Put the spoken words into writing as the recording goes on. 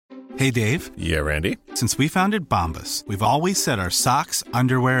Hey, Dave. Yeah, Randy? Since we founded Bombas, we've always said our socks,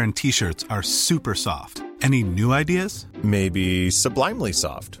 underwear, and T-shirts are super soft. Any new ideas? Maybe sublimely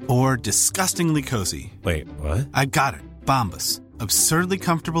soft. Or disgustingly cozy. Wait, what? I got it. Bombas. Absurdly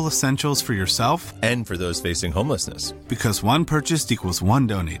comfortable essentials for yourself and for those facing homelessness. Because one purchased equals one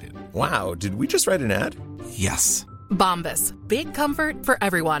donated. Wow, did we just write an ad? Yes. Bombas. Big comfort for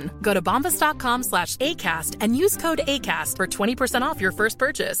everyone. Go to bombas.com/ACAST and use code ACAST for 20% off your first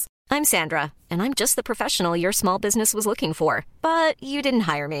purchase. I'm Sandra, and I'm just the professional your small business was looking for. But you didn't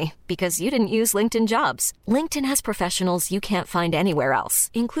hire me because you didn't use LinkedIn Jobs. LinkedIn has professionals you can't find anywhere else,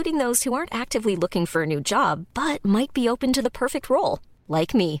 including those who aren't actively looking for a new job, but might be open to the perfect role,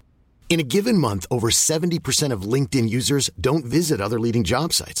 like me. In a given month, over 70% of LinkedIn users don't visit other leading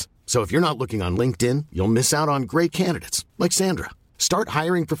job sites. So if you're not looking on LinkedIn, you'll miss out on great candidates like Sandra. Start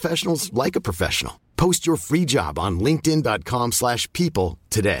hiring professionals like a professional. Post your free job on linkedin.com/people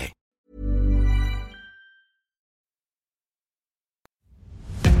today.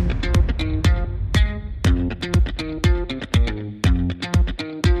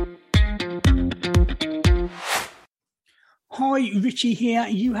 Hi, Richie here.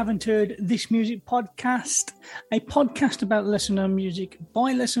 You haven't heard This Music Podcast, a podcast about lesser-known music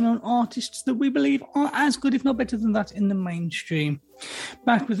by lesser-known artists that we believe are as good, if not better than that, in the mainstream.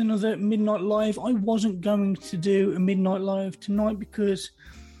 Back with another Midnight Live. I wasn't going to do a Midnight Live tonight because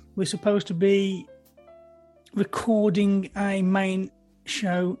we're supposed to be recording a main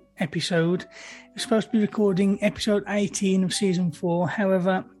show episode. We're supposed to be recording episode 18 of season 4.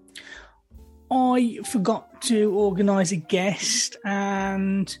 However, I forgot to organise a guest,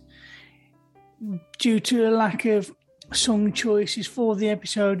 and due to a lack of song choices for the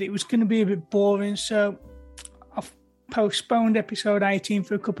episode, it was going to be a bit boring, so I've postponed episode 18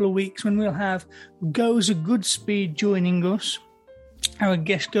 for a couple of weeks when we'll have Gozer Goodspeed joining us. Our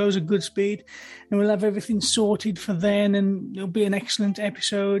guest Gozer Goodspeed, and we'll have everything sorted for then, and it'll be an excellent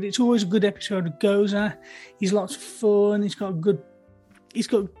episode. It's always a good episode of Gozer. He's lots of fun. He's got a good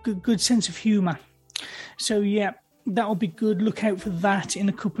sense of humour. So yeah, that'll be good. Look out for that in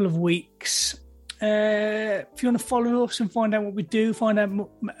a couple of weeks. If you want to follow us and find out what we do, find out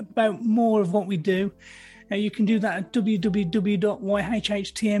about more of what we do, you can do that at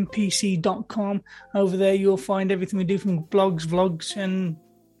www.yhhtmpc.com. Over there you'll find everything we do, from blogs, vlogs, and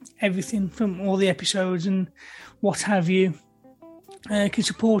everything from all the episodes and what have you. You can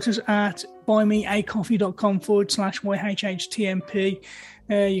support us at buymeacoffee.com/YHHTMP.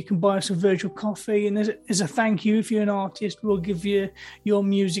 You can buy us a virtual coffee, and as a thank you, if you're an artist, we'll give you your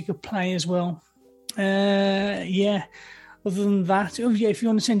music a play as well. Yeah. Other than that, if you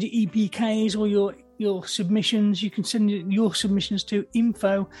want to send your EPKs or your submissions, you can send your submissions to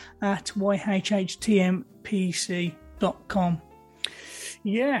info@yhhtmpc.com.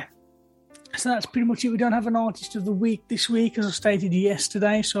 Yeah. So that's pretty much it. We don't have an artist of the week this week, as I stated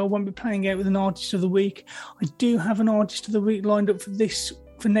yesterday, so I won't be playing out with an artist of the week. I do have an artist of the week lined up for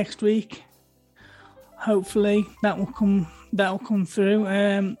next week. Hopefully that'll come through.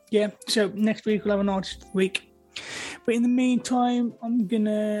 Yeah, so next week we'll have an artist of the week. But in the meantime, I'm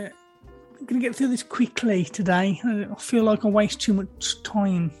gonna get through this quickly today. I feel like I waste too much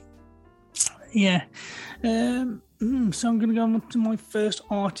time. Yeah. So I'm going to go on to my first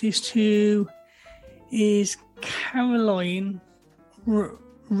artist, who is Caroline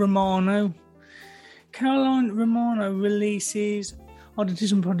Romano. Caroline Romano releases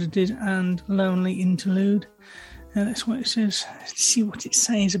Oddities and Prodigies and Lonely Interlude. That's what it says. Let's see what it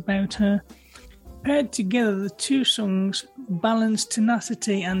says about her. Paired together, the two songs balance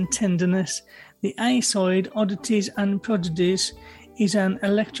tenacity and tenderness. The A-side, Oddities and Prodigies, is an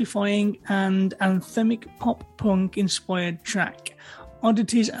electrifying and anthemic pop-punk inspired track.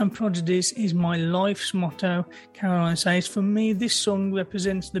 Oddities and Prodigies is my life's motto, Caroline says. For me, this song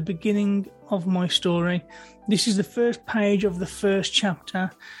represents the beginning of my story. This is the first page of the first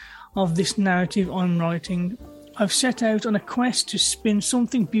chapter of this narrative I'm writing. I've set out on a quest to spin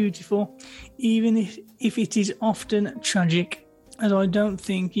something beautiful, even if it is often tragic, as I don't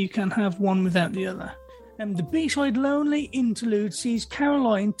think you can have one without the other. The B-side Lonely Interlude sees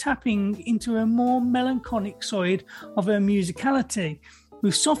Caroline tapping into a more melancholic side of her musicality,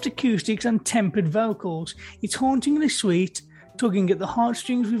 with soft acoustics and tempered vocals. It's hauntingly sweet, tugging at the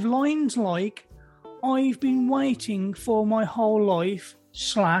heartstrings with lines like, "I've been waiting for my whole life, /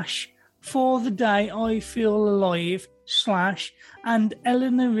 for the day I feel alive, / and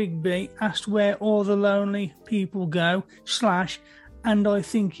Eleanor Rigby asked where all the lonely people go, / and I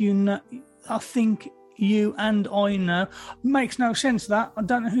think you and I know." Makes no sense, that. I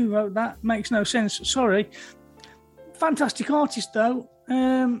don't know who wrote that. Makes no sense. Sorry. Fantastic artist, though.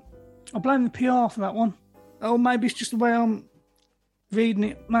 I blame the PR for that one. Or maybe it's just the way I'm reading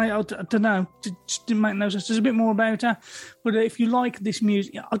it. Mate, I don't know. It just didn't make no sense. There's a bit more about her. But if you like this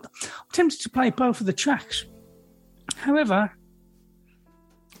music, I'm tempted to play both of the tracks. However,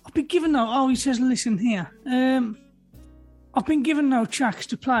 I've been given no... Oh, he says, listen here. I've been given no tracks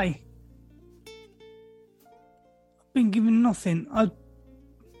to play. I've been given nothing. I've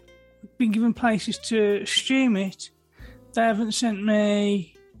been given places to stream it. They haven't sent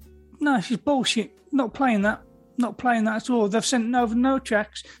me... No, it's just bullshit. Not playing that. Not playing that at all. They've sent over no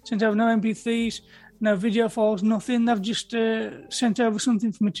tracks, sent over no MP3s, no video files, nothing. They've just sent over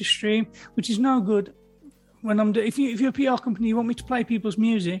something for me to stream, which is no good. When I'm if you're a PR company, you want me to play people's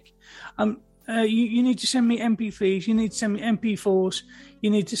music, you need to send me MP3s, you need to send me MP4s,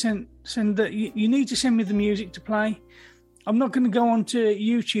 you need to you need to send me the music to play. I'm not going to go onto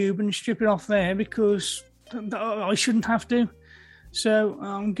YouTube and strip it off there because I shouldn't have to. So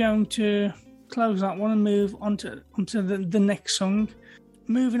I'm going to close that one and move onto the next song.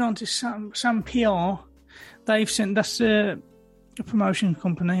 Moving on to Sam PR, they've sent, that's a promotion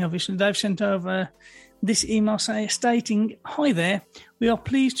company, obviously. They've sent over this email stating, "Hi there, we are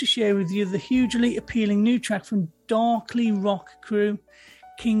pleased to share with you the hugely appealing new track from Darkly Rock Crew,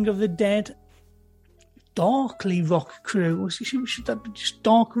 King of the Dead." Darkly Rock Crew? Should that be just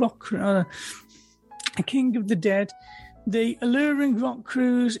Dark Rock Crew? King of the Dead. The alluring rock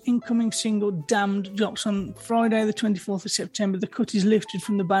crew's incoming single, Damned, drops on Friday the 24th of September. The cut is lifted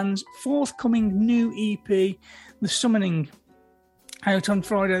from the band's forthcoming new EP, The Summoning, out on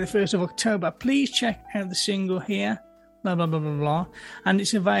Friday the 1st of October. Please check out the single here, blah, blah, blah, blah, blah. And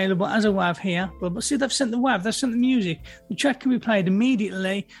it's available as a WAV here. But see, they've sent the WAV, they've sent the music. The track can be played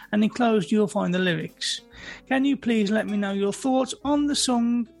immediately, and enclosed you'll find the lyrics. Can you please let me know your thoughts on the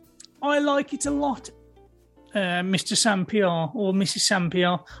song? I like it a lot. Mr. Sam PR or Mrs. Sam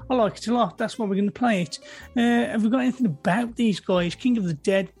PR. I like it a lot. That's why we're going to play it. Have we got anything about these guys? King of the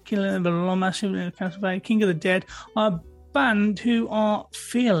Dead, Killing the Massive, King of the Dead are a band who are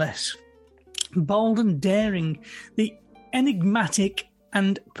fearless, bold and daring. The enigmatic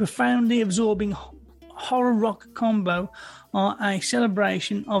and profoundly absorbing horror rock combo are a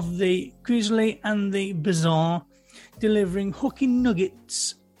celebration of the grisly and the bizarre, delivering hooking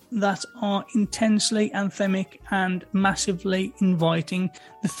nuggets that are intensely anthemic and massively inviting.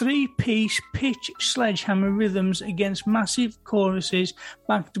 The three-piece pitch sledgehammer rhythms against massive choruses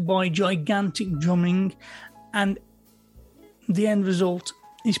backed by gigantic drumming, and the end result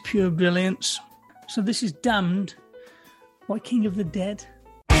is pure brilliance. So this is Damned by King of the Dead.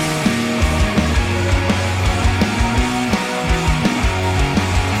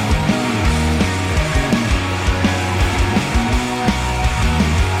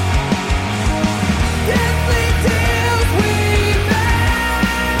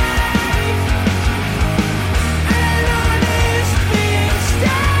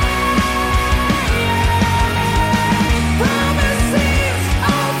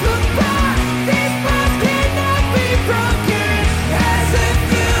 Broken as if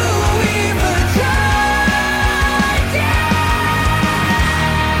you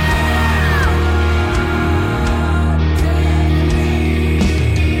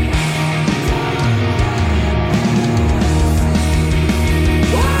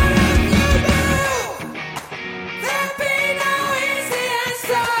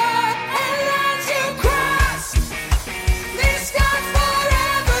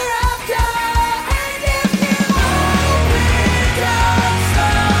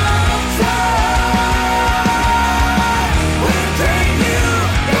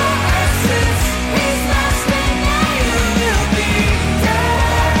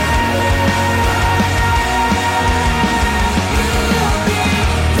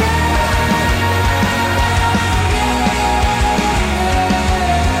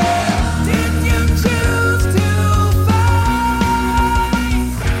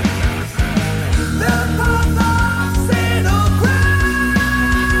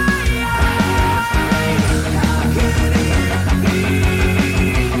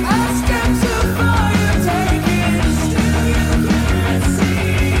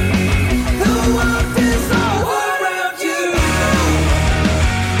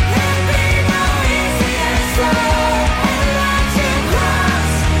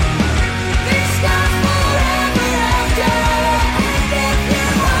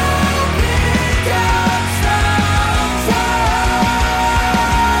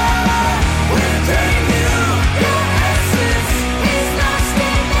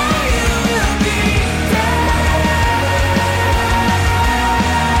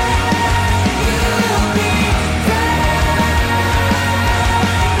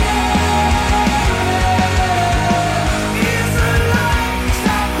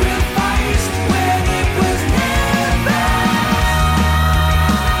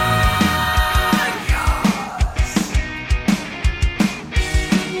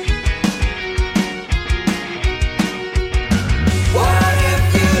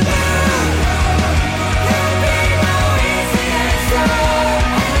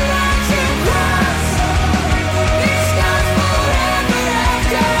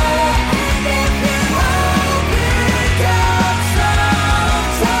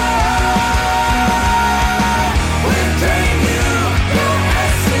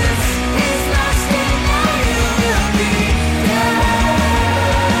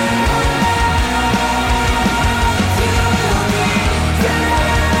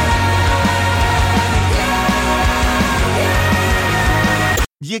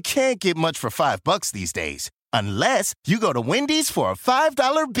You can't get much for $5 these days. Unless you go to Wendy's for a $5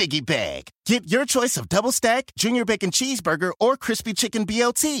 Biggie Bag. Get your choice of double stack, junior bacon cheeseburger, or crispy chicken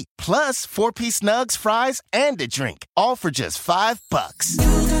BLT. Plus 4-piece nugs, fries, and a drink. All for just $5. You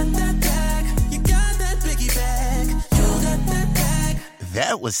got that bag. You got that Biggie Bag. You got that bag.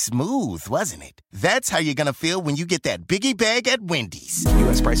 That was smooth, wasn't it? That's how you're gonna feel when you get that Biggie Bag at Wendy's.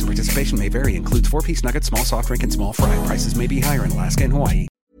 U.S. price and participation may vary. Includes 4-piece nuggets, small soft drink, and small fry. Prices may be higher in Alaska and Hawaii.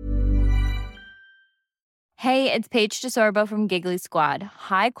 Hey, it's Paige DeSorbo from Giggly Squad.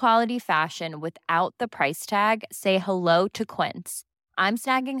 High quality fashion without the price tag. Say hello to Quince. I'm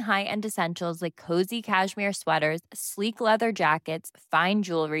snagging high-end essentials like cozy cashmere sweaters, sleek leather jackets, fine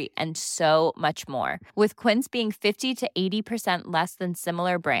jewelry, and so much more. With Quince being 50 to 80% less than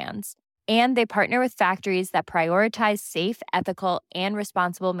similar brands. And they partner with factories that prioritize safe, ethical, and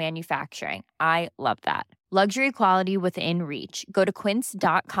responsible manufacturing. I love that. Luxury quality within reach. Go to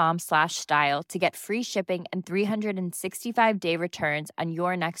quince.com/style to get free shipping and 365-day returns on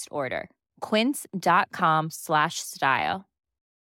your next order. Quince.com/style.